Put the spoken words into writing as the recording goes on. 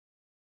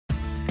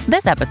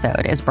This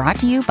episode is brought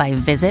to you by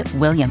Visit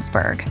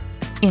Williamsburg.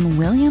 In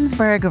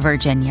Williamsburg,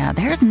 Virginia,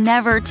 there's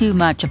never too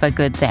much of a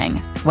good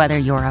thing. Whether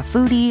you're a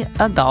foodie,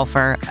 a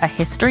golfer, a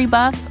history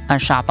buff, a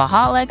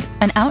shopaholic,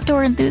 an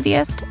outdoor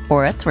enthusiast,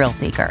 or a thrill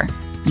seeker,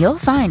 you'll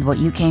find what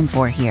you came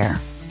for here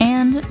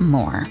and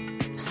more.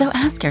 So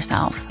ask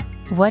yourself,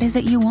 what is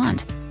it you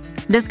want?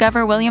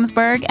 Discover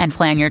Williamsburg and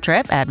plan your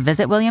trip at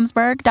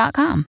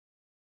visitwilliamsburg.com.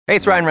 Hey,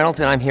 it's Ryan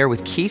Reynolds, and I'm here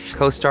with Keith,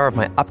 co-star of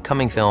my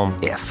upcoming film,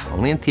 If,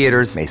 only in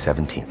theaters May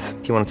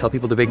 17th. Do you want to tell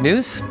people the big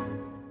news?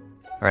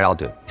 All right, I'll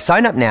do it.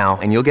 Sign up now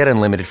and you'll get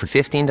unlimited for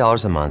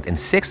 $15 a month and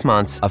 6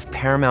 months of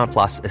Paramount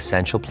Plus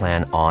Essential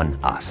Plan on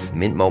us.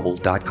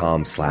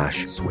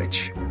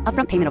 MintMobile.com/switch.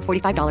 Upfront payment of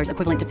 $45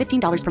 equivalent to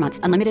 $15 per month.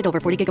 Unlimited over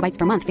 40 gigabytes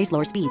per month. Face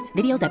lower speeds.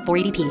 Videos at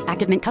 480p.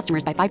 Active Mint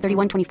customers by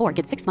 531.24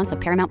 get 6 months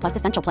of Paramount Plus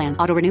Essential Plan.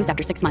 Auto renews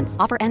after 6 months.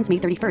 Offer ends May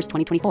 31st,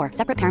 2024.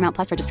 Separate Paramount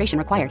Plus registration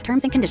required.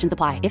 Terms and conditions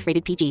apply if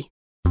rated PG.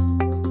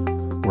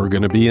 We're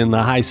going to be in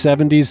the high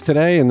 70s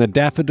today, and the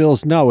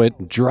daffodils know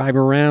it. Drive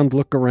around,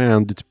 look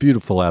around. It's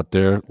beautiful out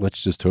there.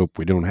 Let's just hope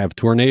we don't have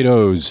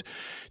tornadoes.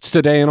 It's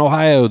Today in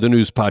Ohio, the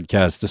news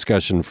podcast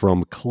discussion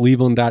from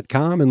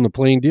Cleveland.com and The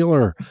Plain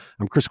Dealer.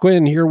 I'm Chris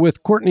Quinn here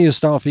with Courtney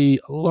Astolfi,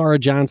 Laura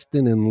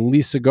Johnston, and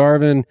Lisa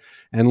Garvin.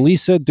 And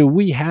Lisa, do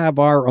we have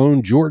our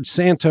own George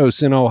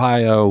Santos in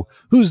Ohio,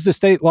 who's the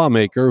state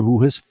lawmaker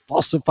who has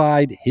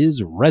falsified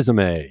his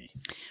resume?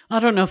 I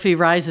don't know if he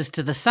rises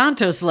to the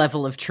Santos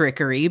level of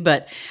trickery,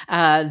 but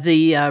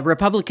the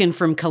Republican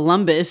from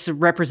Columbus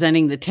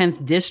representing the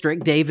 10th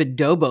District, David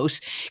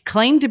Dobos,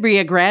 claimed to be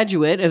a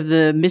graduate of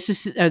the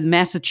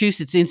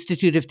Massachusetts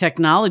Institute of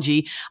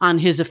Technology on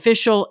his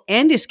official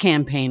and his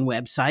campaign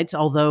websites,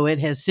 although it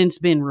has since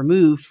been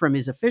removed from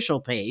his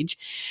official page.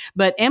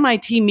 But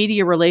MIT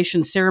Media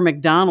Relations Sarah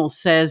McDonald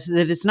says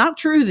that it's not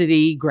true that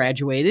he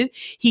graduated.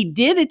 He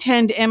did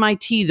attend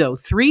MIT, though,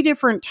 3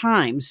 different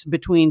times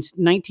between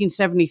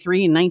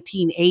 1973 and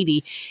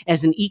 1980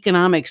 as an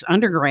economics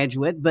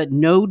undergraduate, but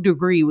no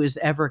degree was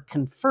ever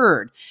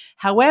conferred.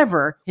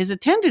 However, his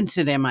attendance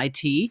at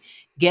MIT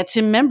gets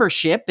him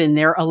membership in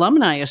their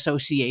alumni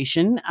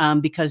association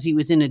because he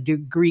was in a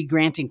degree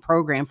granting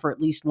program for at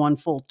least one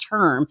full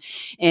term.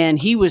 And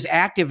he was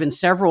active in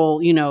several,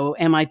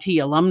 MIT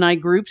alumni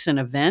groups and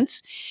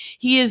events.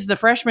 He is the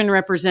freshman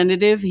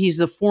representative. He's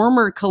the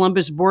former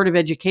Columbus Board of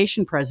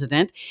Education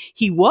president.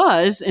 He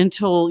was,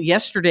 until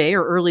yesterday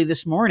or early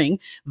this morning,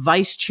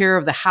 vice chair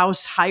of the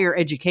House Higher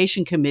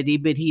Education Committee,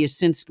 but he has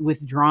since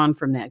withdrawn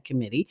from that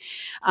committee.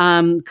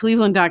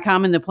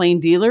 Cleveland.com and The Plain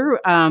Dealer,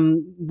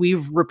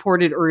 we've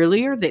reported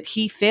earlier that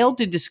he failed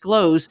to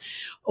disclose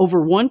over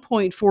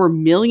 $1.4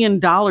 million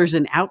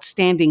in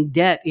outstanding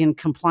debt in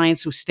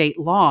compliance with state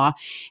law.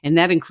 And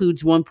that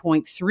includes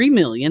 $1.3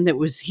 million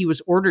he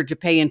was ordered to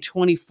pay in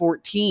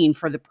 2014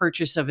 for the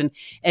purchase of an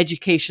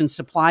education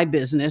supply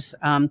business.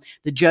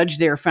 The judge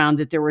there found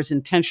that there was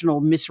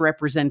intentional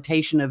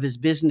misrepresentation of his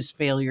business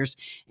failures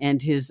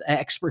and his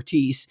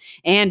expertise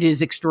and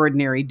his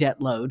extraordinary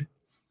debt load.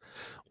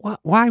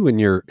 Why, when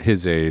you're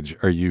his age,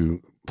 are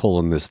you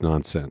pulling this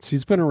nonsense?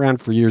 He's been around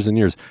for years and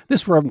years.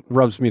 This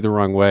rubs me the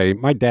wrong way.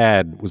 My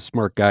dad was a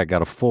smart guy,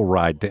 got a full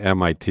ride to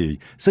MIT.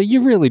 So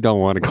you really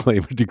don't want to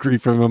claim a degree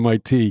from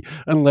MIT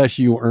unless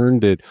you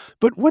earned it.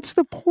 But what's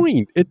the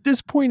point at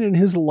this point in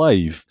his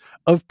life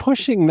of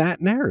pushing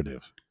that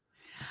narrative?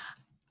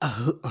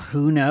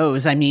 Who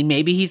knows? I mean,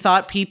 maybe he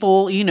thought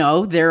people,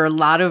 there are a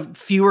lot of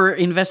fewer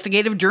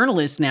investigative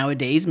journalists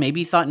nowadays.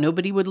 Maybe he thought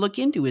nobody would look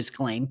into his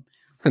claim.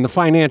 And the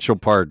financial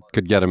part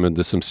could get him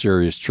into some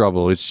serious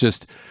trouble. It's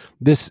just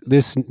this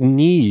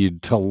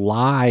need to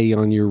lie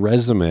on your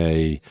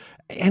resume.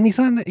 And he's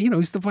on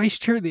he's the vice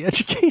chair of the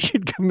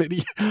education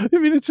committee. I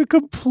mean, it's a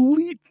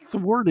complete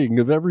thwarting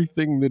of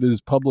everything that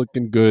is public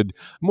and good.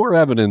 More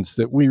evidence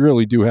that we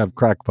really do have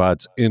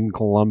crackpots in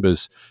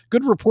Columbus.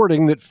 Good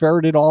reporting that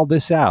ferreted all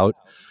this out.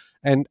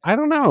 And I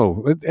don't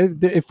know,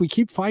 if we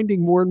keep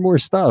finding more and more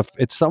stuff,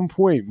 at some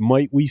point,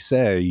 might we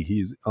say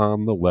he's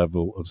on the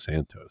level of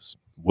Santos?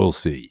 We'll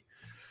see.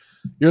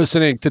 You're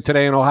listening to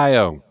Today in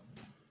Ohio.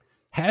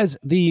 Has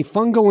the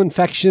fungal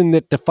infection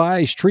that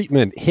defies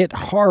treatment hit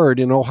hard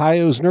in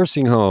Ohio's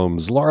nursing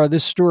homes? Laura,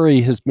 this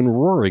story has been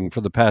roaring for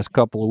the past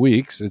couple of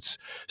weeks. It's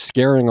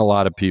scaring a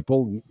lot of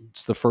people.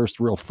 It's the first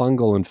real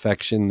fungal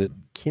infection that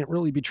can't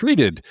really be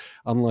treated,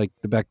 unlike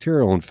the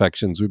bacterial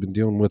infections we've been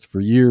dealing with for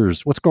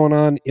years. What's going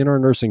on in our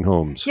nursing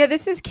homes? Yeah,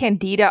 this is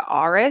Candida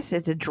auris.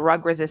 It's a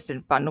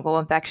drug-resistant fungal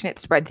infection. It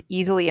spreads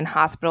easily in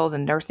hospitals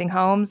and nursing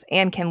homes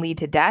and can lead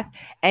to death.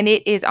 And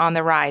it is on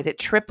the rise. It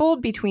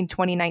tripled between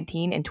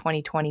 2019 and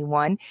 2021.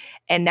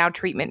 And now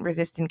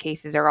treatment-resistant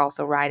cases are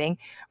also rising.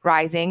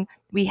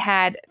 We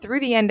had,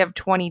 through the end of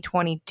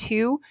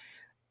 2022,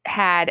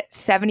 had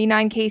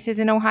 79 cases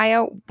in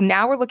Ohio.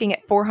 Now we're looking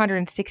at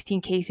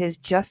 416 cases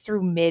just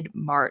through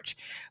mid-March,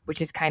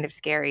 which is kind of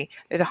scary.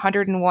 There's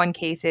 101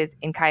 cases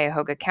in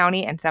Cuyahoga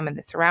County and some in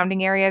the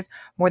surrounding areas,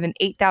 more than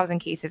 8,000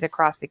 cases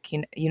across the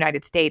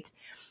United States.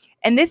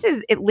 And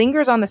it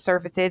lingers on the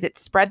surfaces.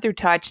 It's spread through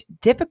touch,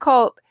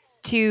 difficult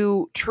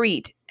to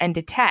treat and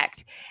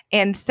detect.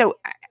 And so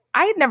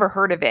I had never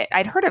heard of it.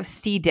 I'd heard of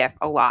C. diff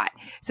a lot.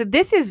 So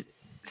this is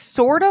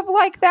sort of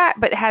like that,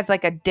 but it has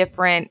like a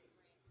different,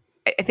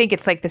 I think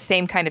it's like the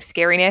same kind of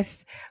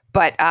scariness,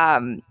 but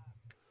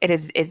it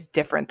is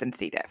different than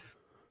C. diff.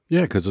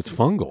 Yeah, because it's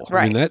fungal.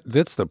 Right. I mean,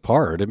 that's the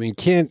part. I mean,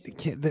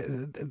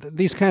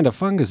 these kind of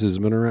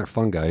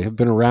fungi have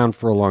been around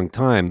for a long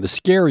time. The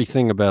scary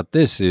thing about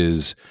this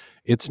is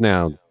it's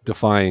now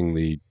defying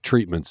the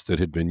treatments that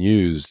had been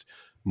used,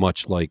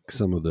 much like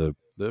some of the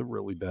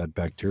really bad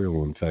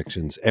bacterial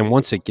infections. And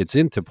once it gets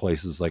into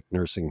places like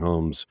nursing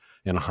homes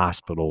and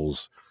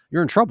hospitals,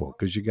 you're in trouble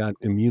because you got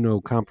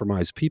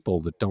immunocompromised people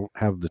that don't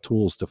have the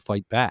tools to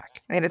fight back.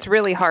 And it's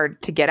really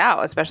hard to get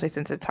out, especially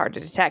since it's hard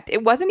to detect.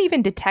 It wasn't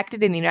even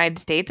detected in the United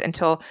States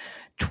until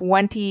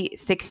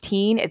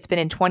 2016. It's been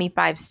in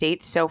 25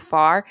 states so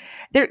far.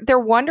 They're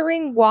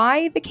wondering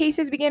why the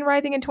cases began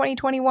rising in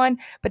 2021,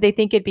 but they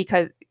think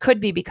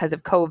could be because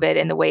of COVID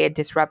and the way it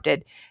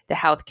disrupted the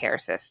healthcare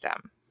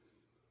system.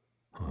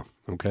 Huh.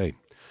 Okay.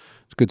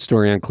 It's a good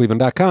story on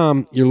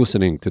Cleveland.com. You're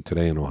listening to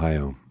Today in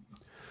Ohio.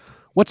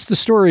 What's the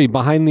story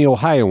behind the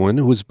Ohioan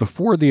who was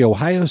before the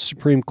Ohio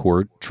Supreme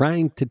Court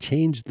trying to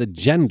change the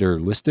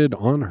gender listed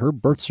on her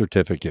birth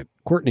certificate?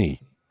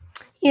 Courtney.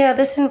 Yeah,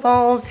 this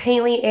involves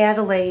Haley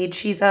Adelaide.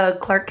 She's a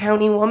Clark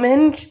County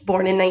woman,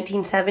 born in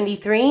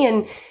 1973,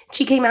 and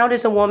she came out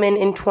as a woman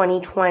in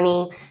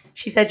 2020.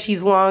 She said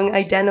she's long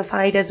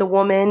identified as a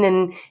woman,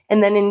 and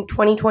then in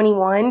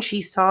 2021,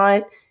 she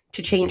sought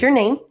to change her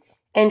name,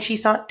 and she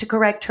sought to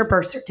correct her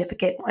birth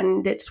certificate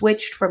when it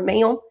switched from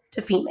male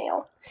to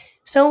female.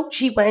 So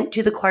she went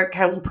to the Clark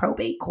County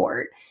Probate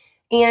Court.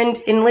 And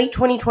in late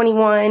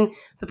 2021,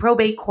 the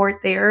probate court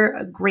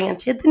there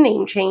granted the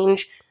name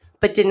change,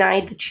 but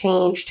denied the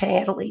change to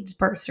Adelaide's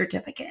birth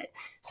certificate.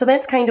 So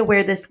that's kind of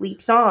where this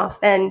leaps off.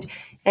 And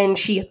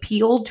she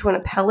appealed to an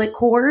appellate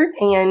court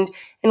and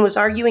was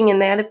arguing in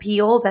that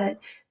appeal that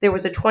there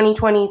was a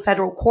 2020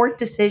 federal court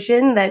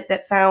decision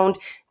that found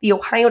the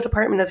Ohio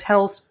Department of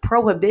Health's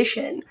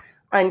prohibition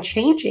on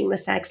changing the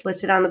sex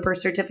listed on the birth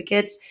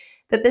certificates,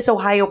 that this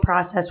Ohio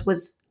process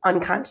was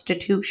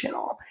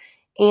unconstitutional.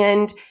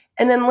 And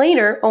then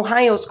later,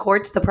 Ohio's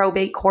courts, the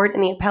probate court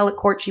and the appellate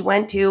court she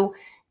went to,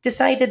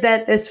 decided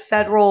that this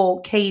federal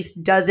case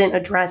doesn't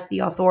address the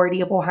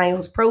authority of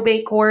Ohio's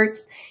probate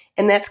courts,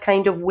 and that's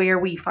kind of where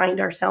we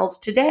find ourselves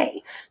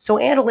today. So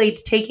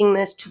Adelaide's taking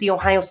this to the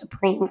Ohio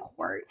Supreme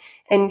Court,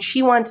 and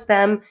she wants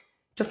them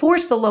to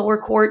force the lower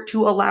court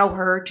to allow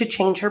her to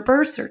change her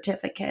birth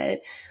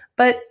certificate.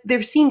 But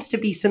there seems to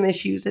be some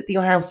issues at the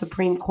Ohio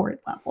Supreme Court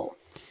level.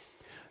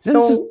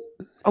 Go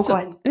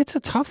ahead. It's a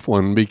tough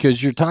one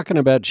because you're talking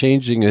about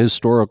changing a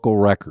historical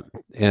record.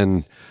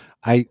 And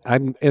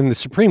I'm the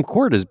Supreme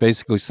Court is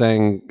basically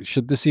saying,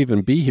 should this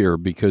even be here?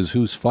 Because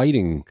who's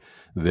fighting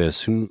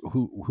this?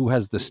 Who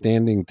has the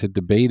standing to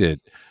debate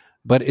it?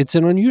 But it's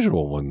an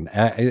unusual one.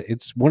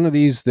 It's one of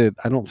these that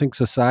I don't think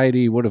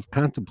society would have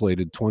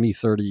contemplated 20,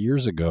 30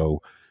 years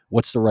ago.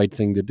 What's the right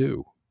thing to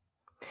do?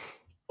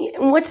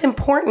 What's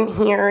important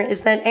here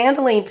is that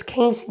Adelaide's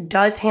case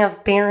does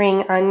have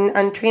bearing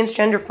on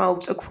transgender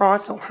folks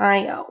across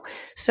Ohio.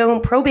 So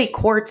probate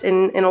courts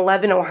in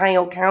 11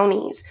 Ohio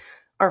counties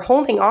are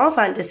holding off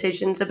on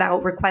decisions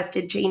about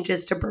requested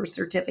changes to birth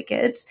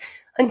certificates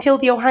until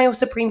the Ohio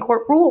Supreme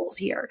Court rules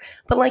here.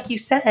 But like you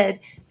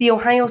said, the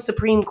Ohio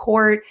Supreme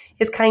Court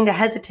is kind of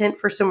hesitant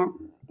for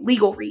some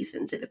legal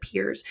reasons, it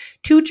appears.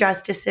 Two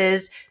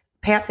justices,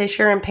 Pat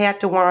Fisher and Pat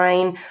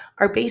DeWine,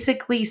 are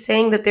basically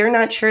saying that they're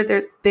not sure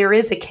that there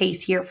is a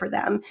case here for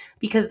them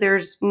because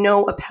there's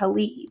no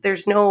appellee.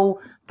 There's no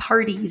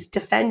parties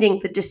defending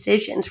the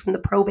decisions from the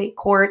probate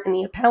court and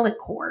the appellate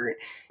court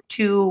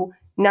to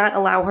not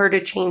allow her to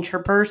change her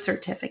birth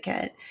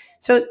certificate.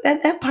 So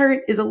that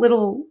part is a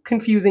little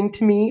confusing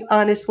to me,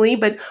 honestly,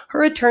 but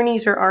her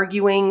attorneys are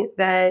arguing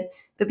that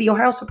the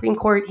Ohio Supreme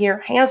Court here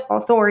has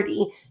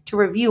authority to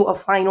review a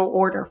final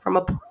order from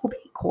a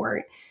probate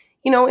court.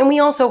 And we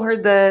also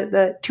heard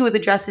the two of the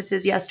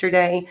justices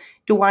yesterday,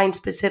 DeWine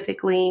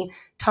specifically,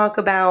 talk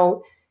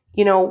about,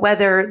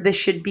 whether this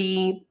should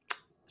be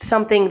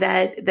something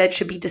that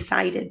should be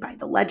decided by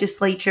the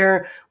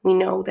legislature. We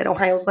know that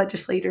Ohio's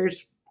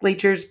legislature's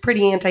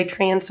pretty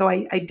anti-trans, so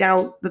I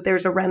doubt that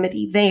there's a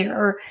remedy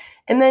there.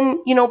 And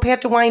then,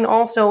 Pat DeWine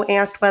also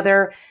asked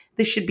whether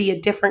this should be a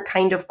different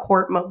kind of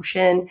court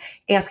motion,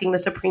 asking the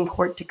Supreme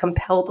Court to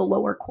compel the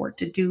lower court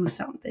to do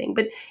something.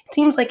 But it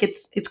seems like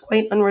it's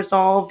quite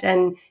unresolved,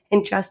 and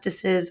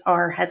justices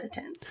are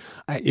hesitant.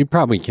 You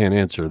probably can't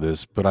answer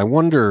this, but I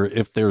wonder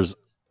if there's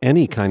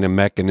any kind of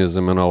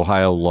mechanism in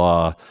Ohio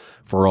law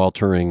for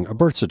altering a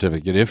birth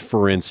certificate. If,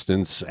 for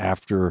instance,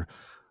 after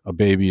a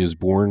baby is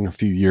born, a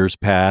few years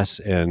pass,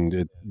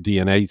 and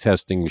DNA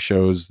testing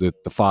shows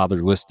that the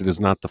father listed is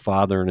not the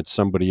father and it's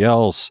somebody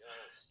else,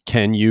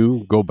 can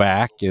you go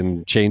back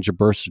and change a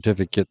birth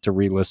certificate to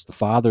relist the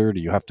father? Do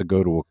you have to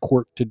go to a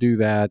court to do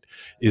that?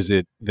 Is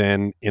it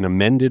then an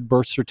amended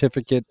birth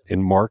certificate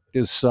and marked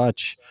as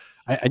such?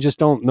 I just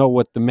don't know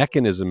what the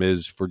mechanism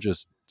is for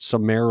just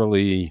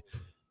summarily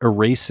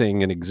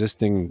erasing an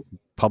existing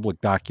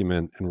public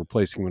document and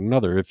replacing one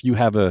another. If you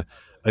have a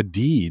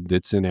deed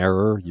that's in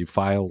error, you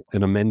file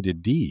an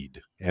amended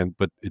deed,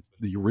 but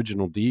the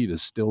original deed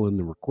is still in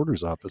the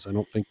recorder's office. I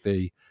don't think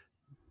they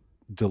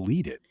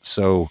delete it.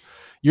 So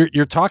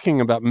you're talking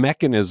about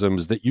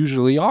mechanisms that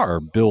usually are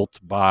built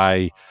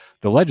by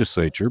the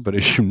legislature, but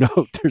as you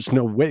know, there's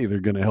no way they're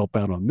going to help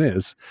out on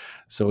this.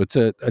 So it's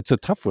a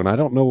tough one. I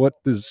don't know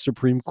what the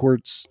Supreme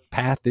Court's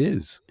path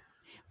is.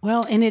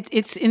 Well, and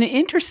it's an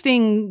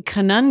interesting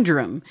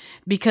conundrum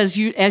because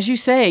as you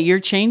say,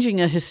 you're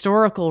changing a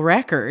historical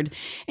record,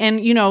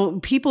 and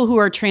people who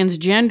are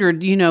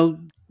transgendered,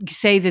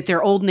 say that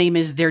their old name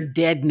is their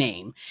dead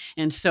name.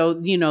 And so,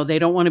 they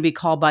don't want to be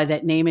called by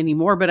that name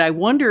anymore. But I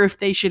wonder if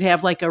they should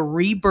have like a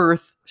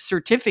rebirth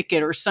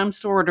certificate or some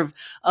sort of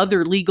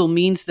other legal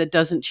means that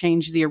doesn't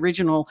change the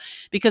original,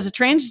 because a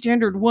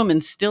transgendered woman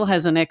still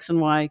has an X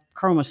and Y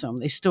chromosome.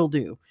 They still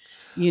do,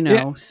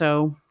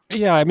 so.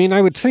 Yeah, I mean,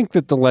 I would think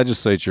that the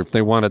legislature, if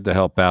they wanted to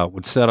help out,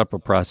 would set up a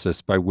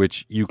process by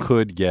which you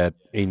could get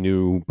a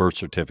new birth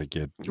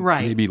certificate,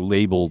 right? Maybe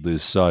labeled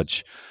as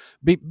such.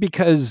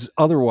 Because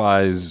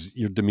otherwise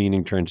you're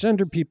demeaning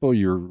transgender people,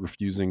 you're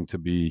refusing to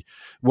be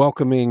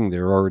welcoming.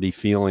 They're already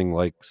feeling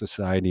like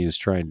society is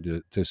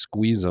trying to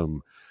squeeze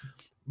them.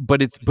 But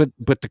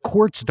the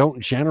courts don't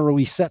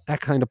generally set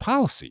that kind of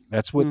policy.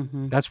 That's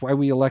why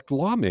we elect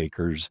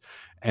lawmakers.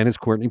 And as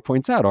Courtney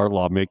points out, our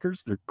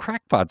lawmakers, they're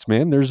crackpots,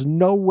 man. There's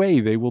no way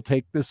they will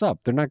take this up.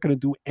 They're not going to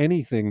do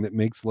anything that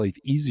makes life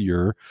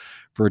easier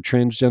for a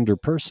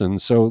transgender person.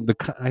 So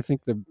I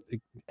think the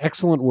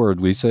excellent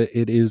word, Lisa,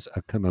 it is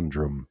a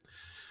conundrum.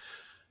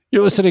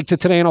 You're listening to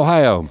Today in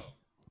Ohio.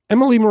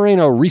 Emily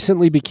Moreno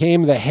recently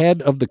became the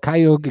head of the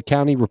Cuyahoga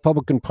County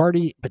Republican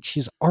Party, but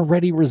she's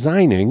already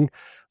resigning.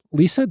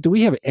 Lisa, do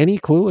we have any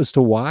clue as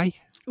to why?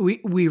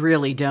 We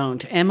really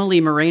don't. Emily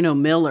Moreno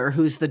Miller,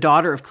 who's the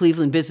daughter of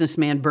Cleveland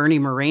businessman Bernie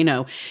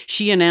Moreno,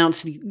 she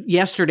announced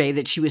yesterday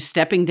that she was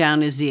stepping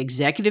down as the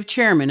executive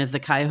chairman of the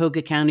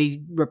Cuyahoga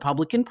County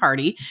Republican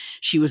Party.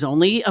 She was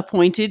only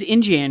appointed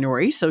in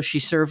January, so she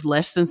served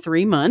less than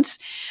 3 months.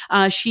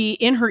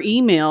 In her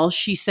email,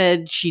 she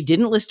said she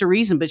didn't list a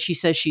reason, but she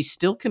says she's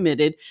still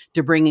committed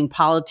to bringing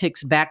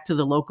politics back to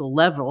the local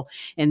level.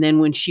 And then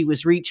when she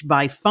was reached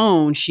by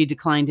phone, she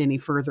declined any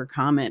further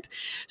comment.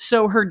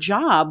 So her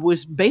job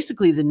was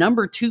basically the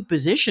number 2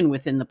 position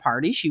within the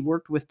party. She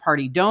worked with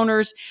party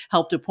donors,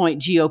 helped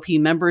appoint GOP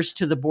members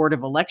to the Board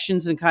of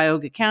Elections in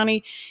Cuyahoga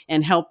County,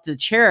 and helped the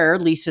chair,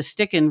 Lisa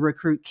Sticken,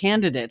 recruit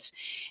candidates.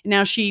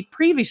 Now,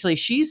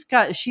 she's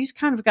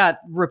kind of got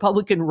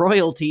Republican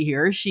royalty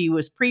here. She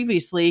was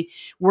previously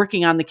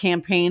working on the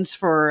campaigns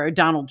for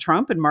Donald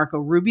Trump and Marco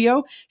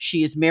Rubio.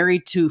 She is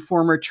married to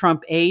former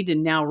Trump aide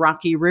and now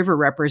Rocky River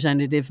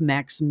Representative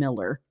Max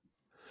Miller.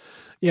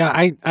 Yeah,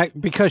 I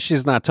because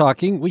she's not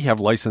talking, we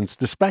have license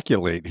to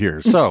speculate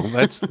here. So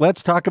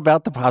let's talk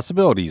about the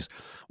possibilities.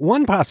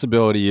 One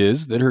possibility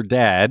is that her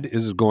dad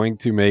is going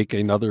to make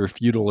another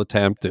futile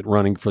attempt at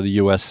running for the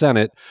U.S.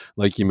 Senate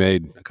like he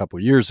made a couple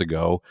of years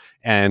ago,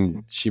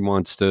 and she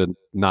wants to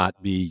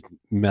not be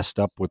messed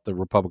up with the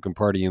Republican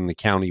Party in the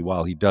county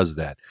while he does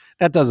that.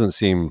 That doesn't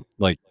seem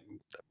like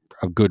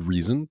a good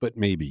reason, but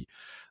maybe.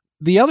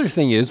 The other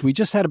thing is we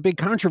just had a big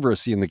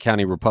controversy in the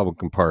county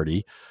Republican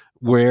Party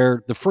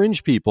where the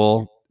fringe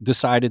people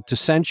decided to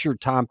censure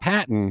Tom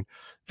Patton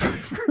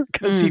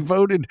because he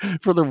voted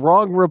for the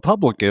wrong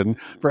Republican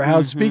for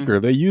House Speaker.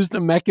 They used a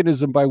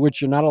mechanism by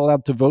which you're not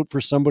allowed to vote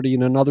for somebody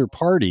in another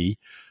party,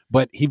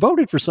 but he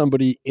voted for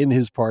somebody in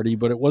his party,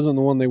 but it wasn't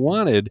the one they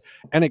wanted.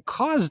 And it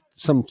caused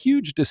some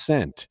huge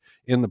dissent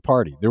in the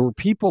party. There were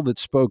people that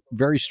spoke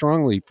very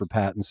strongly for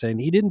Patton, saying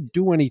he didn't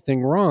do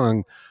anything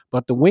wrong,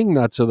 but the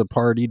wingnuts of the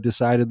party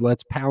decided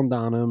let's pound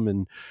on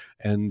him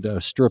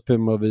and strip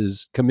him of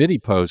his committee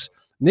posts.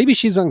 Maybe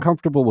she's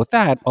uncomfortable with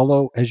that,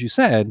 although, as you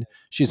said,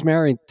 she's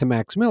married to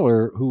Max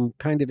Miller, who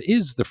kind of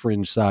is the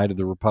fringe side of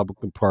the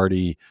Republican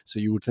Party, so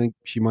you would think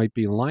she might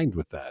be aligned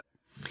with that.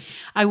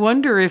 I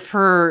wonder if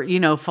her,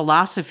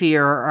 philosophy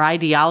or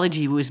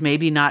ideology was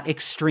maybe not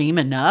extreme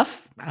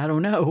enough. I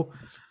don't know.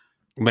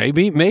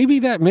 Maybe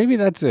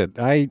that's it.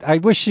 I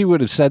wish she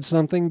would have said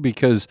something,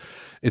 because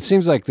it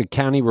seems like the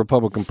county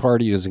Republican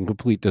Party is in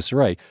complete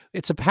disarray.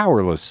 It's a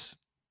powerless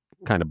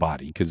kind of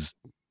body because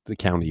the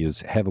county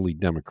is heavily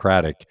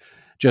Democratic.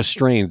 Just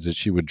strange that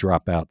she would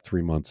drop out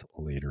 3 months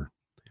later.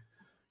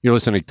 You're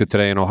listening to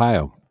Today in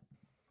Ohio.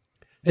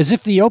 As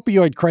if the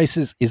opioid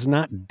crisis is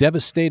not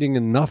devastating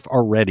enough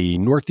already,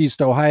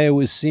 Northeast Ohio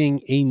is seeing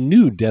a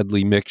new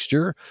deadly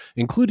mixture,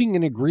 including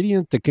an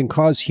ingredient that can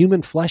cause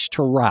human flesh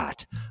to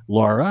rot.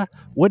 Laura,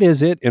 what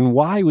is it, and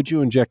why would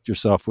you inject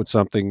yourself with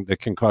something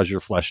that can cause your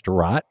flesh to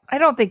rot? I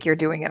don't think you're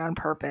doing it on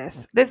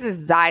purpose. This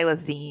is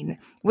xylazine,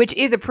 which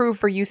is approved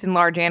for use in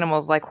large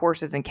animals like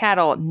horses and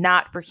cattle,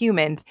 not for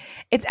humans.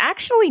 It's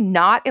actually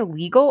not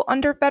illegal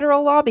under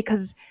federal law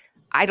because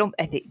I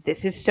think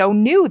this is so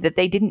new that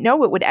they didn't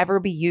know it would ever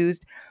be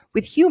used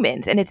with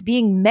humans, and it's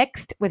being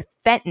mixed with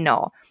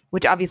fentanyl,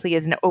 which obviously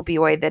is an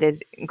opioid that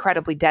is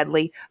incredibly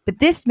deadly. But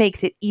this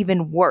makes it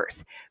even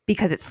worse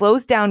because it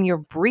slows down your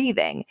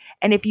breathing.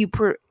 And if you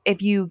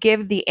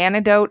give the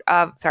antidote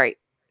of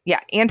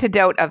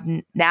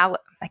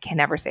I can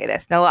never say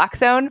this,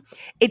 naloxone,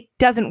 it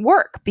doesn't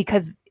work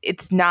because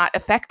it's not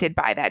affected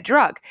by that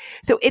drug.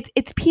 So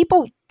it's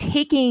people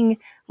taking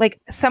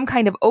like some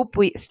kind of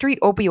street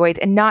opioids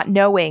and not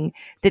knowing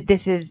that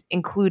this is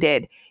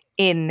included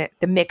in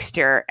the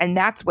mixture. And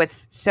that's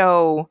what's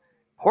so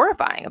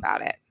horrifying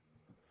about it.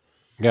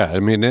 Yeah, I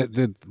mean,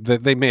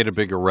 they made a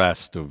big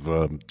arrest of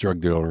a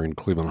drug dealer in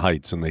Cleveland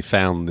Heights, and they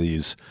found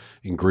these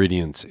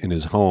ingredients in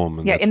his home.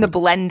 And in the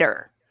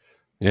blender.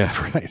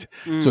 Yeah, right.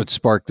 So it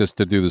sparked us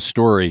to do the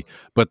story.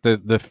 But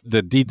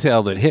the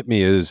detail that hit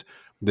me is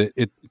that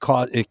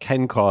it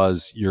can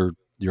cause your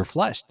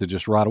flesh to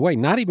just rot away.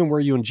 Not even where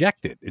you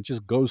inject it; it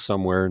just goes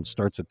somewhere and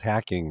starts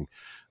attacking.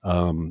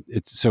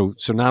 It's so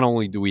not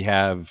only do we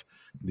have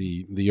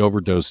the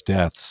overdose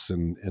deaths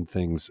and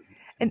things,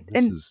 and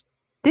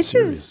this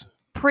is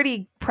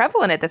pretty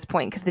prevalent at this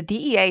point because the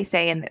DEA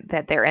saying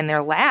that they're in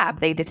their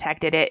lab, they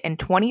detected it in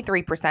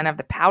 23% of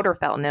the powder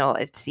fentanyl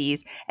it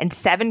sees and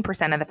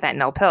 7% of the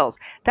fentanyl pills.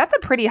 That's a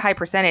pretty high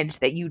percentage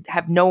that you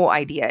have no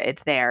idea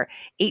it's there.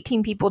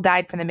 18 people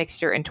died from the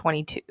mixture in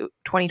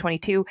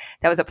 2022.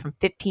 That was up from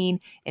 15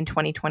 in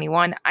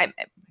 2021.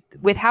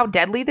 With how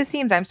deadly this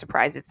seems, I'm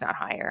surprised it's not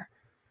higher.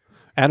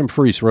 Adam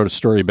Freese wrote a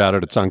story about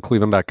it. It's on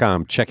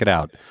cleveland.com. Check it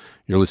out.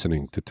 You're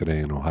listening to Today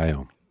in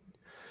Ohio.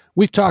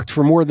 We've talked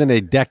for more than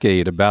a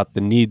decade about the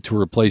need to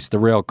replace the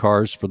rail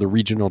cars for the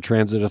Regional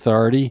Transit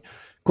Authority.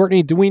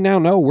 Courtney, do we now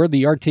know where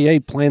the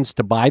RTA plans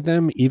to buy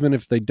them, even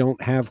if they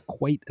don't have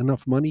quite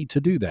enough money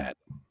to do that?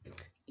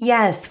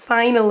 Yes,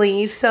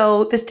 finally.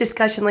 So this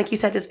discussion, like you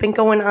said, has been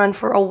going on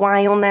for a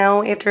while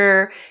now.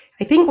 After,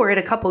 I think we're at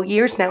a couple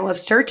years now of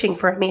searching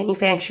for a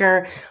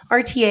manufacturer,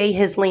 RTA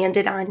has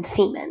landed on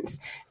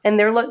Siemens. And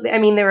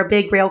they're a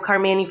big rail car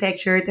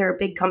manufacturer. They're a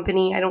big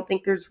company. I don't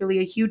think there's really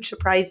a huge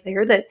surprise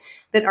there that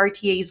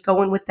RTA is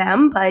going with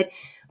them. But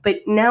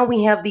now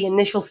we have the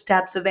initial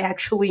steps of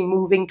actually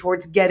moving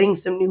towards getting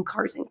some new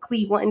cars in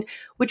Cleveland,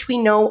 which we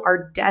know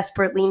are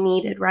desperately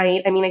needed,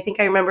 right? I mean, I think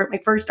I remember at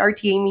my first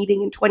RTA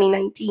meeting in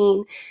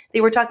 2019,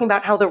 they were talking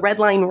about how the Red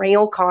Line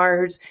rail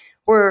cars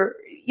were,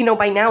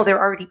 by now they're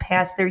already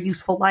past their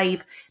useful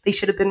life. They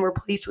should have been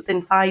replaced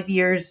within 5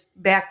 years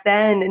back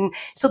then. And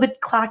so the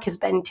clock has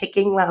been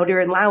ticking louder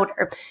and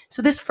louder.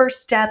 So this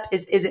first step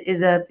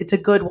is a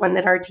good one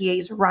that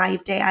RTA's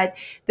arrived at.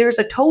 There's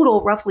a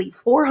total roughly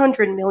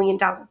 $400 million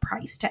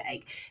price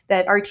tag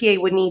that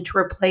RTA would need to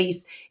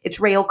replace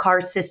its rail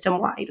cars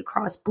system-wide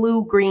across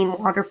blue, green,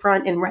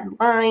 waterfront, and red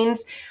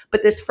lines.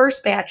 But this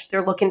first batch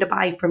they're looking to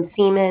buy from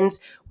Siemens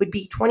would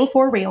be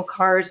 24 rail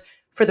cars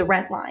for the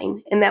red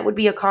line, and that would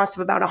be a cost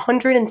of about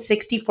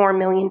 $164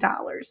 million.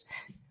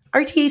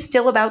 RTA is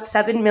still about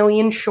 $7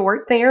 million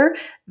short there.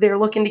 They're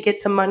looking to get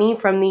some money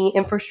from the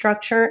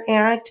Infrastructure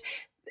Act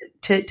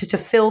to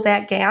fill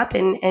that gap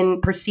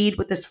and proceed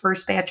with this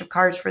first batch of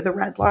cars for the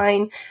red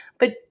line.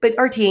 But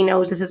RTA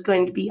knows this is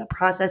going to be a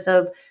process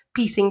of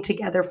piecing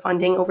together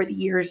funding over the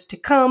years to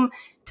come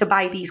to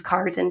buy these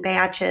cars in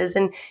batches.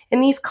 And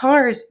these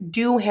cars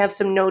do have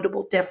some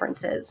notable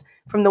differences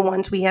from the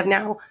ones we have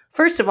now.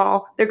 First of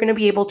all, they're going to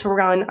be able to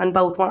run on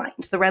both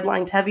lines. The red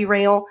line's heavy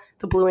rail,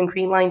 the blue and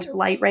green lines are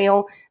light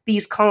rail.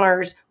 These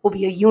cars will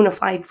be a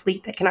unified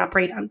fleet that can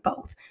operate on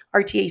both.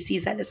 RTA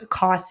sees that as a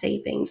cost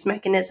savings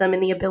mechanism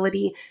and the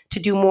ability to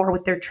do more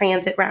with their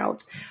transit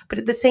routes. But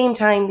at the same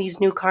time, these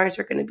new cars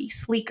are going to be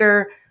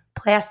sleeker,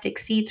 plastic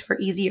seats for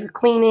easier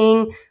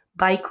cleaning,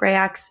 bike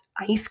racks,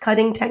 ice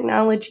cutting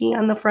technology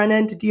on the front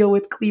end to deal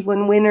with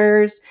Cleveland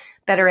winters,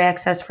 better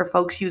access for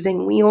folks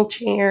using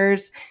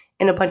wheelchairs,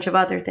 and a bunch of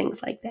other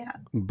things like that.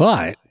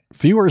 But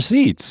fewer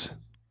seats.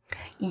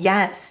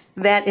 Yes,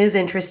 that is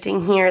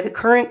interesting here. The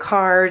current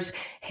cars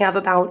have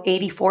about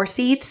 84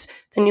 seats.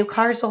 The new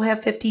cars will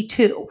have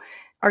 52.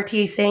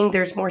 RTA saying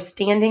there's more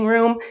standing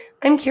room.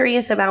 I'm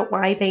curious about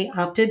why they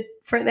opted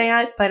for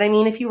that. But I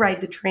mean, if you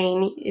ride the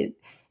train,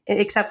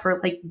 except for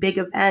like big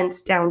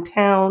events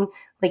downtown,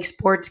 like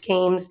sports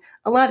games,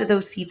 a lot of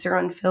those seats are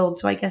unfilled.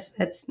 So I guess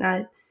that's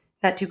not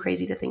too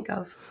crazy to think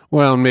of.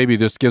 Well, maybe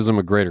this gives them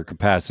a greater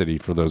capacity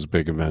for those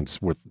big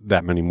events with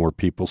that many more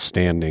people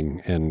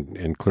standing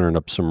and clearing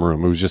up some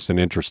room. It was just an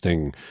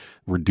interesting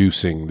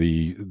reducing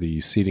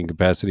the seating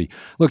capacity.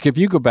 Look, if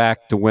you go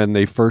back to when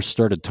they first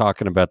started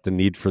talking about the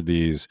need for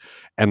these,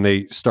 and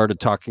they started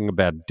talking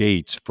about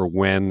dates for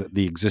when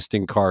the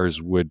existing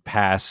cars would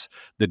pass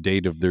the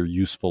date of their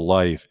useful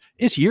life,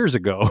 it's years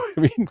ago.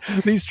 I mean,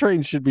 these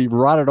trains should be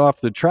rotted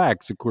off the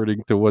tracks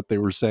according to what they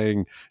were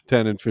saying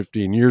 10 and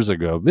 15 years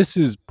ago. This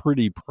is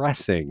pretty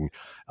pressing.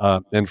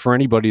 And for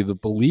anybody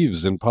that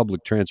believes in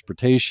public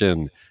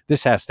transportation,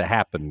 this has to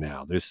happen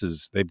now.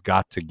 They've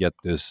got to get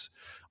this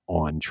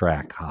on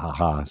track. Ha ha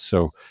ha.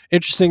 So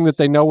interesting that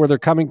they know where they're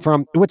coming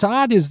from. What's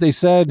odd is they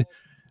said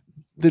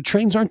the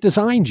trains aren't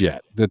designed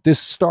yet, that this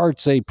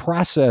starts a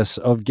process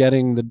of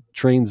getting the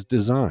trains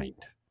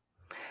designed.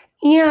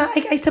 Yeah,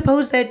 I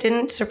suppose that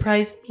didn't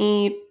surprise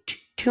me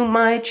too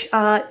much.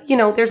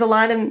 There's a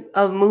lot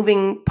of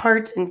moving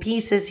parts and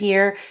pieces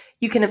here.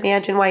 You can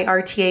imagine why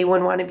RTA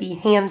would want to be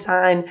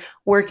hands-on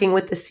working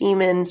with the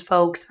Siemens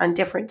folks on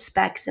different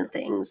specs and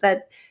things.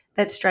 That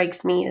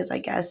strikes me as, I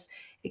guess,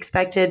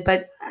 expected.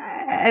 But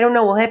I don't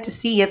know. We'll have to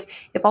see if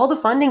all the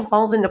funding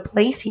falls into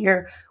place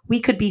here. We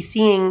could be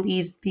seeing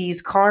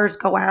these cars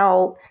go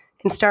out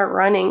and start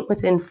running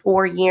within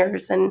 4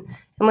 years. And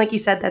like you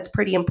said, that's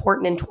pretty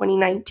important. In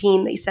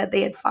 2019, they said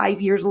they had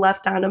 5 years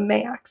left on a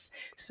max.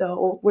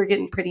 So we're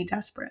getting pretty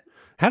desperate.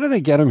 How do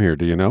they get them here?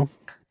 Do you know?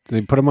 Do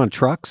they put them on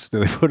trucks? Do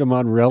they put them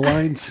on rail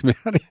lines?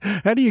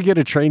 How do you get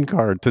a train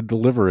car to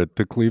deliver it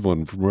to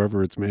Cleveland from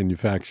wherever it's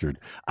manufactured?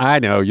 I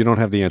know you don't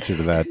have the answer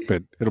to that,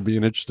 but it'll be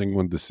an interesting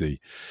one to see.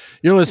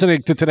 You're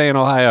listening to Today in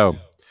Ohio.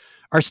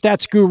 Our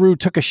stats guru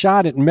took a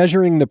shot at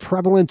measuring the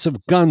prevalence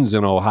of guns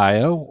in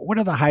Ohio. What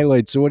are the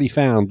highlights of what he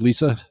found,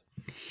 Lisa?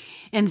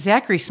 And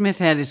Zachary Smith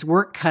had his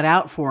work cut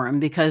out for him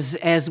because,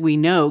 as we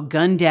know,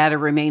 gun data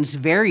remains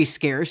very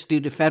scarce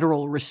due to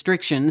federal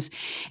restrictions.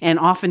 And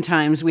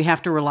oftentimes we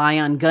have to rely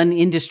on gun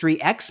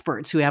industry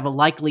experts who have a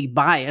likely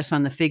bias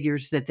on the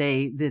figures that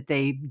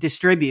they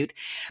distribute.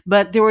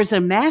 But there was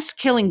a mass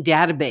killing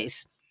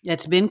database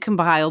that's been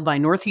compiled by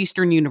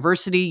Northeastern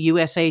University,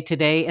 USA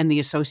Today, and the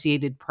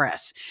Associated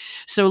Press.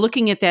 So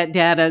looking at that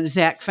data,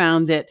 Zach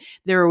found that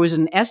there was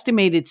an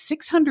estimated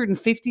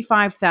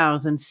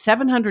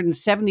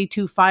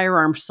 655,772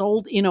 firearms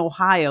sold in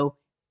Ohio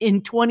in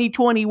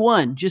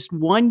 2021, just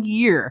 1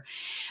 year.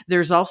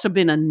 There's also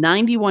been a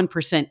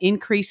 91%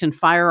 increase in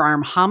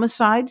firearm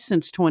homicides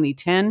since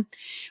 2010.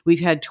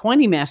 We've had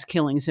 20 mass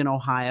killings in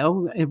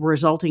Ohio,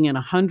 resulting in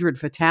 100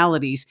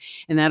 fatalities.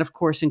 And that, of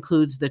course,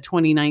 includes the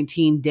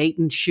 2019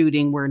 Dayton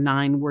shooting where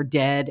 9 were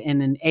dead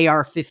and an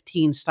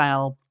AR-15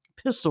 style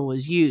pistol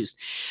was used.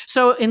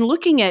 So in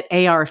looking at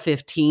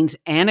AR-15s,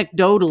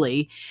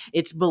 anecdotally,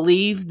 it's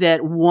believed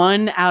that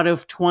 1 out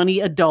of 20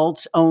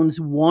 adults owns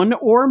 1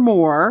 or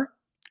more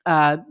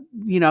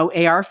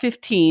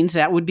AR-15s.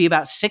 That would be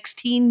about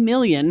 16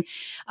 million.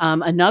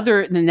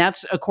 And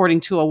that's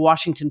according to a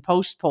Washington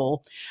Post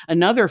poll.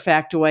 Another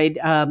factoid,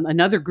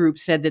 another group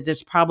said that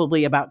there's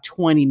probably about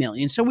 20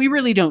 million. So we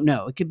really don't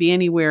know. It could be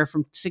anywhere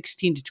from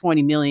 16 to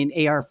 20 million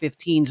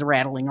AR-15s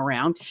rattling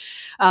around.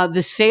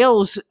 The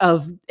sales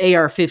of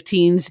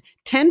AR-15s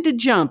tend to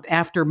jump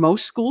after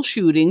most school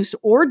shootings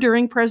or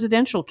during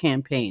presidential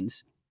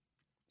campaigns.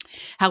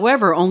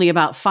 However, only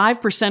about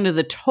 5% of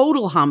the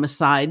total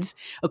homicides,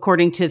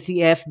 according to the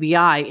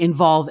FBI,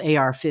 involve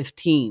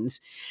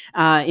AR-15s.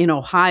 In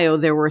Ohio,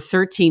 there were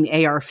 13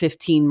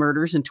 AR-15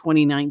 murders in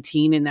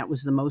 2019, and that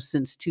was the most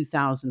since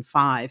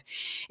 2005.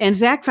 And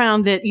Zach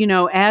found that,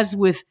 as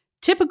with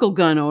typical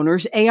gun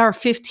owners,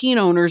 AR-15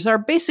 owners are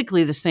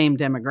basically the same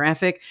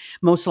demographic,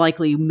 most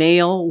likely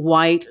male,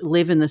 white,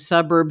 live in the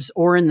suburbs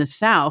or in the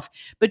South,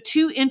 but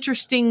 2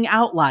 interesting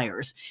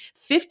outliers.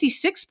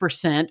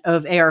 56%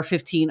 of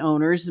AR-15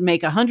 owners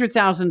make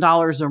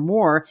 $100,000 or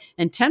more,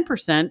 and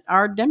 10%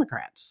 are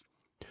Democrats.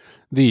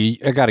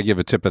 I got to give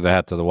a tip of the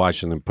hat to the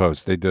Washington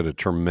Post. They did a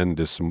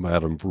tremendous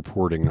amount of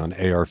reporting on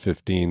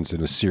AR-15s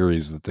in a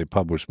series that they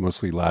published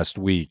mostly last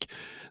week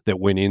that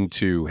went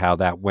into how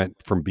that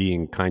went from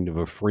being kind of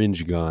a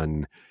fringe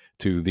gun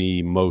to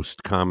the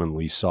most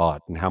commonly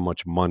sought, and how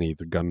much money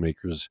the gun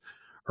makers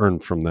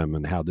earned from them,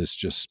 and how this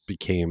just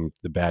became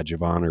the badge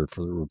of honor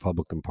for the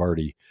Republican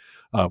Party.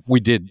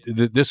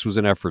 This was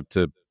an effort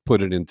to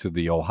put it into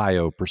the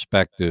Ohio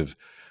perspective,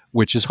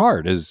 which is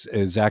hard, as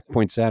Zach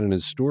points out in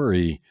his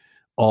story,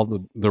 all the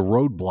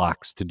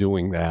roadblocks to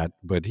doing that,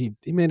 but he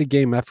made a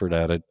game effort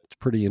at it. It's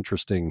pretty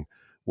interesting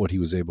what he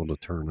was able to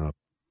turn up.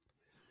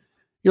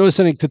 You're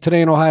listening to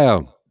Today in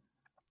Ohio.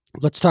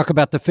 Let's talk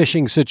about the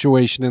fishing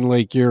situation in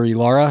Lake Erie.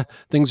 Laura,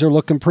 things are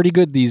looking pretty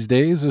good these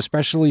days,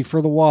 especially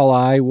for the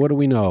walleye. What do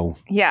we know?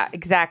 Yeah,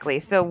 exactly.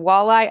 So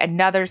walleye,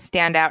 another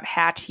standout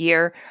hatch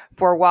year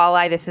for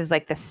walleye. This is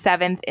like the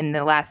 7th in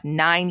the last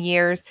 9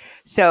 years.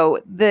 So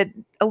the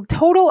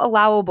total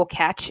allowable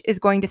catch is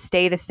going to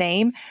stay the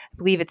same. I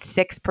believe it's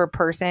 6 per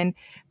person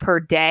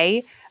per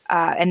day.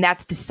 And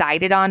that's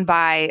decided on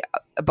by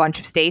a bunch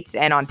of states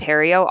and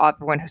Ontario,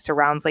 everyone who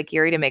surrounds Lake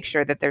Erie, to make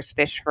sure that there's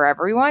fish for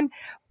everyone.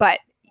 But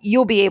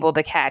you'll be able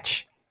to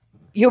catch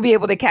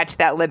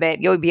that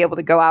limit. You'll be able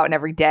to go out and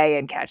every day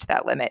and catch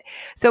that limit.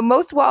 So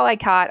most walleye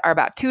caught are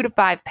about 2 to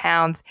 5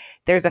 pounds.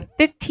 There's a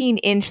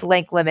 15-inch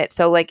length limit.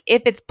 So like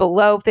if it's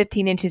below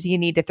 15 inches, you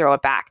need to throw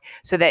it back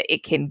so that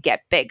it can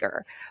get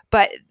bigger.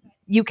 But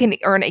you can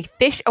earn a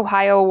Fish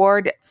Ohio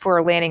award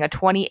for landing a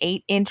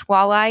 28-inch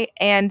walleye.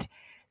 And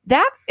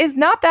that is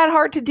not that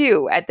hard to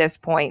do at this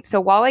point.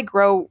 So walleye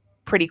grow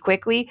pretty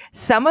quickly.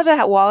 Some of the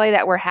walleye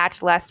that were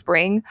hatched last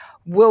spring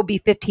will be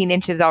 15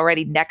 inches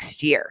already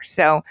next year.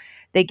 So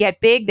they get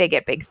big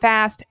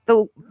fast.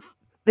 The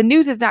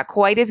news is not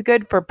quite as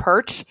good for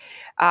perch,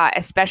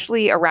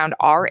 especially around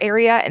our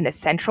area in the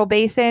Central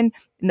Basin.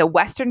 In the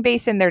Western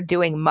Basin, they're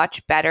doing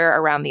much better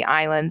around the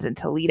islands and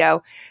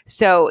Toledo.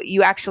 So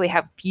you actually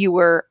have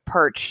fewer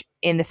perch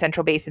in the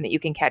Central Basin that you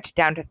can catch,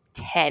 down to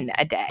 10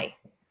 a day.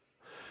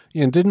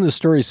 And didn't the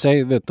story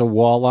say that the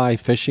walleye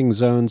fishing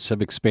zones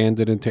have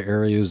expanded into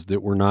areas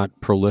that were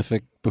not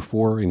prolific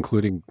before,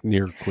 including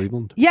near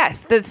Cleveland?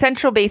 Yes, the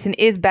Central Basin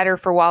is better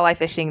for walleye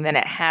fishing than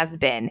it has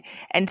been.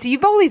 And so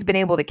you've always been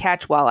able to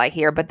catch walleye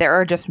here, but there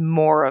are just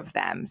more of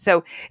them.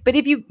 So, but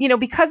if you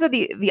because of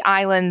the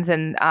islands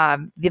and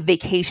the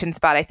vacation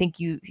spot, I think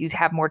you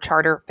have more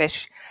charter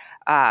fish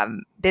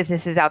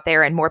businesses out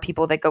there and more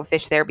people that go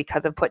fish there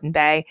because of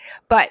Put-in-Bay.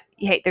 But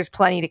hey, there's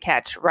plenty to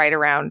catch right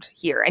around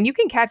here. And you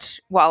can catch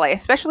walleye,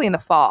 especially in the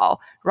fall,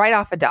 right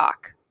off a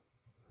dock.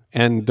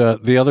 And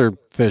the other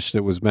fish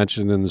that was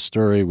mentioned in the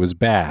story was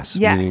bass,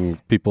 yes. Meaning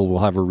people will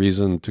have a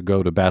reason to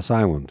go to Bass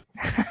Island.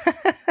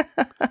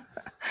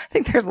 I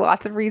think there's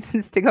lots of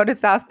reasons to go to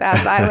South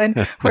Bass Island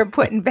where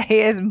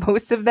Put-in-Bay is.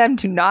 Most of them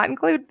do not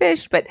include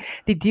fish, but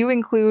they do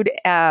include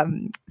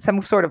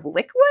some sort of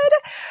liquid.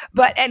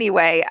 But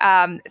anyway,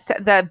 so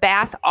the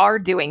bass are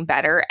doing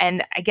better.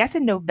 And I guess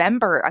in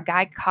November, a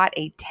guy caught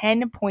a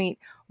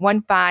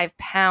 10.15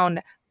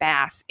 pound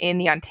bass in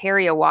the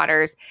Ontario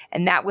waters.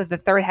 And that was the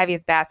third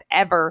heaviest bass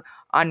ever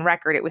on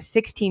record. It was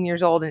 16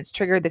 years old, and it's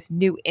triggered this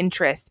new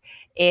interest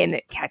in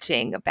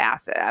catching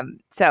bass.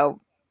 So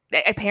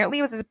apparently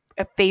it was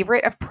a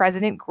favorite of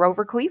President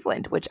Grover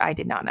Cleveland, which I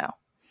did not know.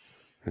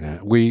 Yeah,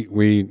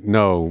 we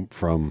know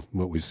from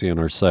what we see on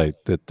our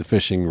site that the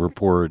fishing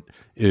report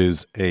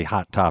is a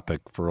hot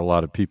topic for a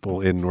lot of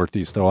people in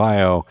Northeast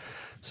Ohio,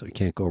 so you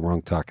can't go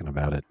wrong talking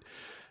about it.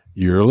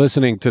 You're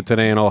listening to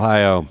Today in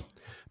Ohio.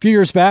 A few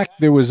years back,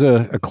 there was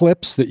a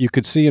eclipse that you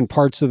could see in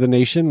parts of the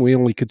nation. We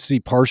only could see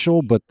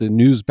partial, but the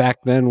news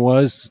back then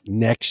was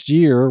next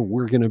year,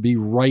 we're going to be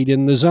right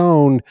in the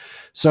zone.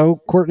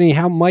 So, Courtney,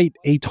 how might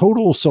a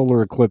total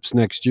solar eclipse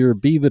next year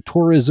be the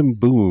tourism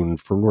boon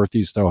for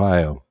Northeast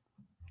Ohio?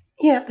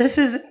 Yeah, this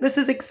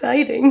is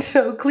exciting.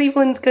 So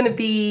Cleveland's going to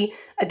be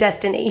a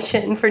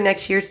destination for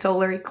next year's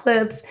solar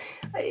eclipse.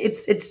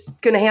 It's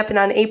going to happen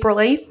on April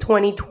 8th,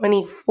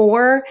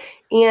 2024.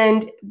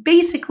 And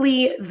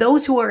basically,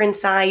 those who are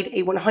inside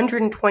a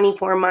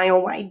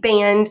 124-mile wide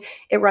band,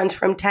 it runs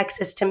from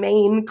Texas to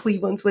Maine,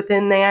 Cleveland's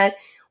within that,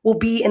 will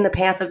be in the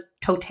path of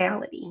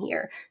totality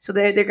here. So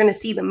they're going to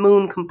see the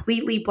moon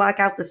completely block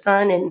out the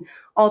sun and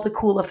all the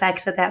cool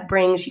effects that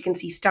brings. You can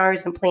see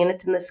stars and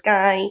planets in the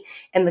sky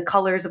and the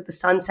colors of the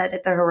sunset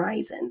at the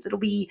horizons. It'll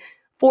be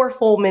 4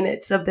 full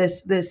minutes of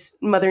this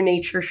Mother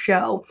Nature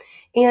show.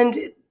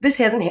 And this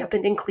hasn't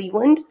happened in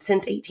Cleveland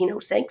since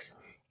 1806.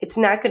 It's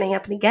not going to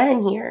happen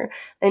again here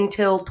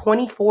until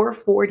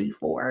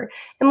 2444.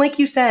 And like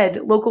you said,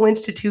 local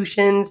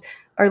institutions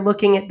are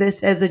looking at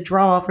this as a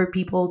draw for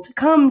people to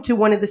come to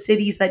one of the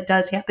cities that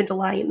does happen to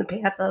lie in the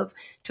path of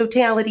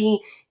totality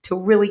to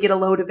really get a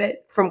load of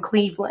it from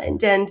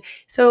Cleveland. And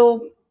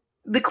so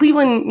the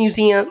Cleveland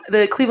Museum,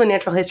 the Cleveland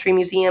Natural History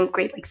Museum,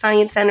 Great Lakes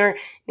Science Center,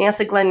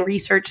 NASA Glenn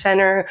Research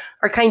Center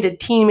are kind of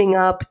teaming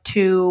up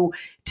to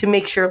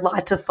make sure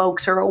lots of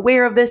folks are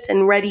aware of this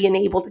and ready and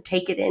able to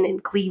take it in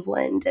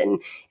Cleveland.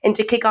 And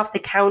to kick off the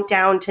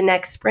countdown to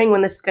next spring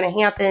when this is going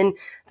to happen,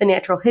 the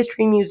Natural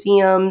History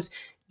Museums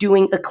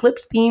doing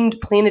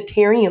eclipse-themed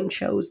planetarium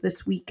shows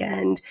this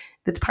weekend.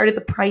 That's part of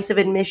the price of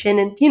admission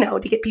and,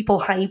 to get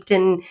people hyped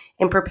and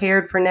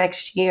prepared for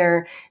next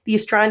year. The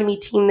astronomy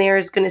team there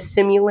is going to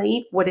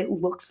simulate what it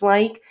looks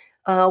like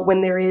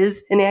when there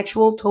is an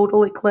actual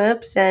total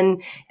eclipse,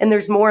 and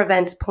there's more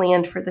events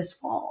planned for this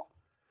fall.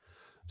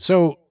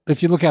 So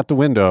if you look out the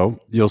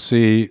window, you'll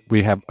see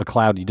we have a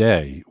cloudy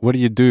day. What do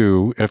you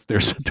do if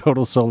there's a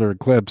total solar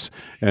eclipse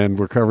and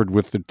we're covered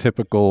with the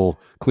typical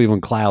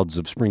Cleveland clouds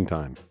of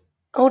springtime?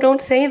 Oh,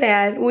 don't say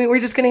that. We're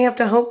just going to have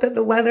to hope that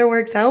the weather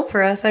works out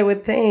for us, I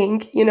would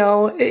think.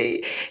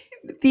 Like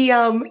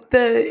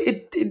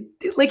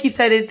you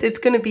said, it's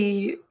going to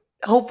be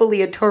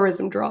hopefully a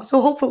tourism draw. So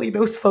hopefully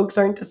those folks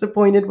aren't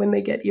disappointed when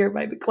they get here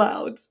by the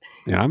clouds.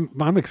 Yeah,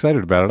 I'm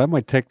excited about it. I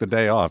might take the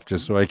day off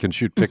just so I can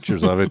shoot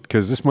pictures of it,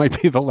 because this might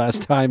be the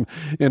last time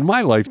in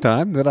my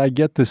lifetime that I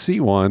get to see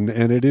one.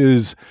 And it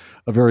is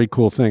a very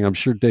cool thing. I'm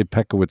sure Dave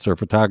Pekowitz, our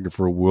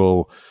photographer,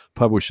 will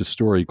publish a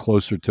story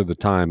closer to the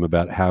time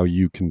about how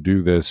you can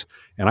do this.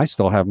 And I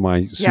still have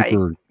my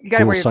super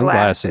cool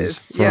sunglasses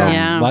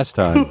from last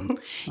time.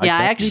 Yeah,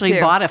 I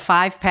actually bought a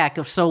 5-pack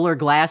of solar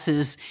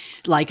glasses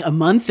like a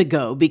month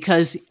ago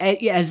because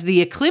as the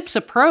eclipse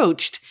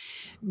approached,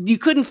 you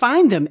couldn't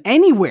find them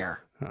anywhere.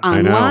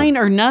 Online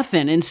or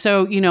nothing. And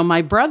so,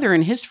 my brother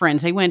and his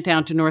friends, they went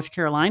down to North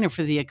Carolina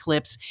for the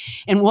eclipse.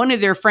 And one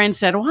of their friends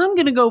said, I'm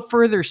going to go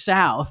further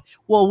south.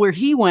 Well, where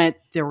he went,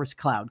 there was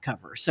cloud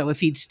cover. So if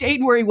he'd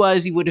stayed where he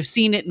was, he would have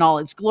seen it in all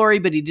its glory,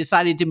 but he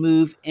decided to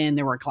move and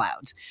there were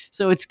clouds.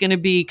 So it's going to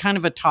be kind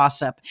of a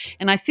toss up.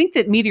 And I think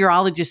that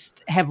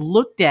meteorologists have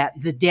looked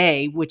at the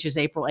day, which is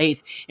April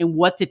 8th, and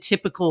what the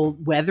typical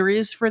weather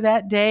is for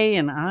that day.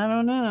 And I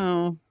don't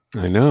know.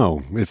 I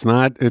know it's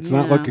not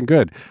looking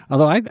good.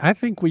 Although I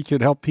think we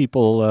could help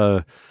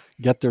people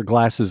get their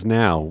glasses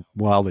now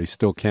while they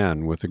still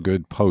can with a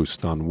good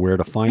post on where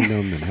to find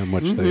them and how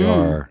much they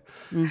are.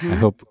 Mm-hmm. I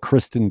hope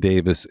Kristen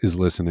Davis is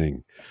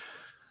listening.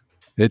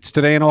 It's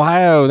Today in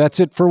Ohio. That's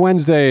it for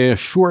Wednesday. A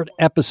short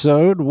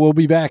episode. We'll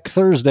be back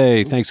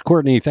Thursday. Thanks,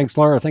 Courtney. Thanks,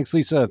 Laura. Thanks,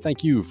 Lisa.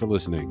 Thank you for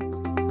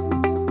listening.